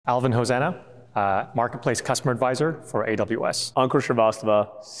Alvin Hosanna, Marketplace Customer Advisor for AWS. Ankur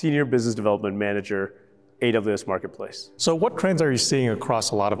Srivastava, Senior Business Development Manager, AWS Marketplace. So what trends are you seeing across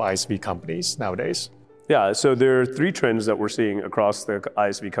a lot of ISV companies nowadays? Yeah, so there are three trends that we're seeing across the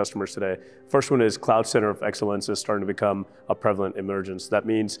ISV customers today. First one is Cloud Center of Excellence is starting to become a prevalent emergence. That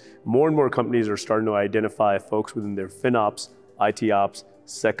means more and more companies are starting to identify folks within their FinOps, ITOps,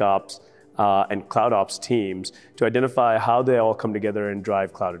 SecOps, and CloudOps teams to identify how they all come together and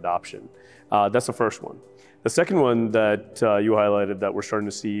drive cloud adoption. That's the first one. The second one that you highlighted that we're starting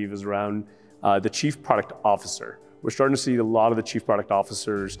to see is around the Chief Product Officer. We're starting to see a lot of the Chief Product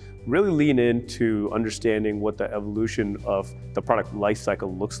Officers really lean into understanding what the evolution of the product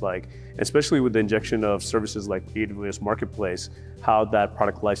lifecycle looks like, especially with the injection of services like AWS Marketplace, how that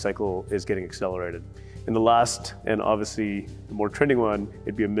product lifecycle is getting accelerated. And the last, and obviously the more trending one,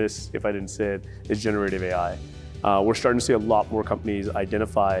 it'd be a miss if I didn't say it, is generative AI. We're starting to see a lot more companies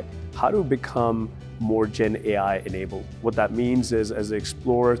identify how to become more Gen AI enabled. What that means is, as they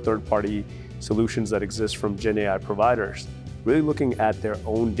explore third-party solutions that exist from Gen AI providers, really looking at their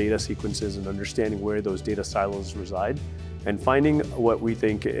own data sequences and understanding where those data silos reside, and finding what we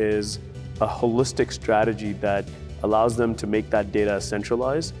think is a holistic strategy that allows them to make that data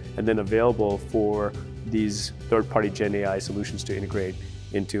centralized and then available for these third-party Gen AI solutions to integrate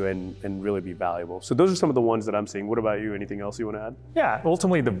into and really be valuable. So those are some of the ones that I'm seeing. What about you? Anything else you want to add? Yeah,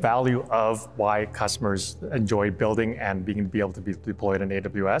 ultimately the value of why customers enjoy building and be able to be deployed in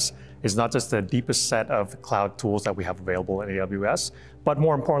AWS is not just the deepest set of cloud tools that we have available in AWS, but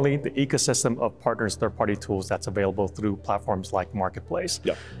more importantly, the ecosystem of partners, third-party tools that's available through platforms like Marketplace.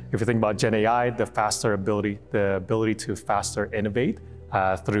 Yep. If you think about Gen AI, the ability to faster innovate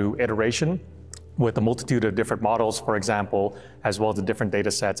through iteration, with a multitude of different models, for example, as well as the different data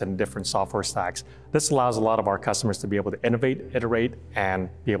sets and different software stacks. This allows a lot of our customers to be able to innovate, iterate, and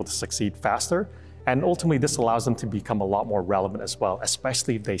be able to succeed faster. And ultimately, this allows them to become a lot more relevant as well,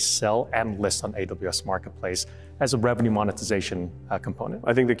 especially if they sell and list on AWS Marketplace as a revenue monetization component.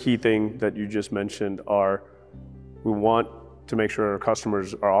 I think the key thing that you just mentioned are we want to make sure our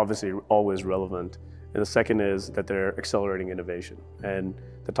customers are obviously always relevant. And the second is that they're accelerating innovation. And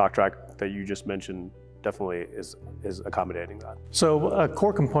the talk track that you just mentioned definitely is accommodating that. So a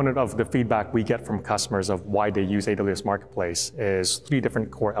core component of the feedback we get from customers of why they use AWS Marketplace is three different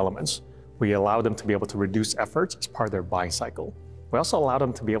core elements. We allow them to be able to reduce efforts as part of their buying cycle. We also allow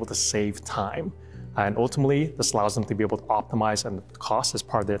them to be able to save time. And ultimately, this allows them to be able to optimize and cost as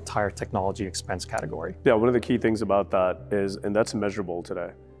part of the entire technology expense category. Yeah, one of the key things about that is, and that's measurable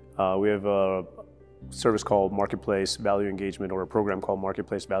today, we have a service called Marketplace Value Engagement, or a program called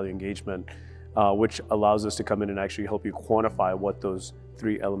Marketplace Value Engagement, which allows us to come in and actually help you quantify what those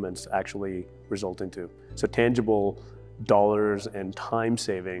three elements actually result into. So tangible dollars and time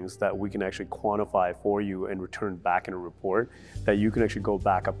savings that we can actually quantify for you and return back in a report that you can actually go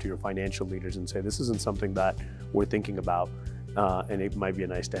back up to your financial leaders and say, this isn't something that we're thinking about and it might be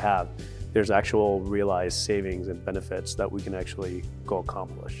nice to have. There's actual realized savings and benefits that we can actually go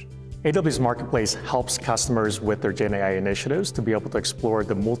accomplish. AWS Marketplace helps customers with their Gen AI initiatives to be able to explore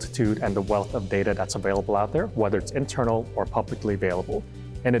the multitude and the wealth of data that's available out there, whether it's internal or publicly available.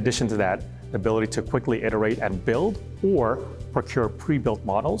 In addition to that, the ability to quickly iterate and build or procure pre-built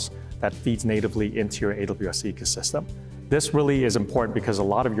models that feeds natively into your AWS ecosystem. This really is important because a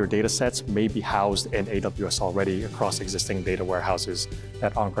lot of your data sets may be housed in AWS already across existing data warehouses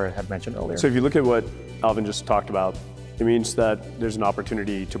that Ankur had mentioned earlier. So if you look at what Alvin just talked about, it means that there's an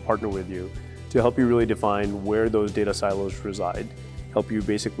opportunity to partner with you to help you really define where those data silos reside, help you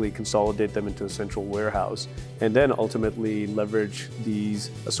basically consolidate them into a central warehouse, and then ultimately leverage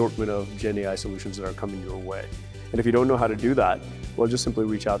these assortment of Gen AI solutions that are coming your way. And if you don't know how to do that, well, just simply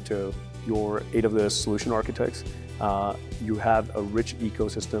reach out to your AWS solution architects. You have a rich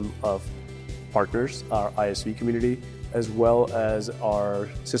ecosystem of partners, our ISV community, as well as our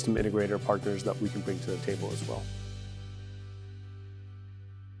system integrator partners that we can bring to the table as well.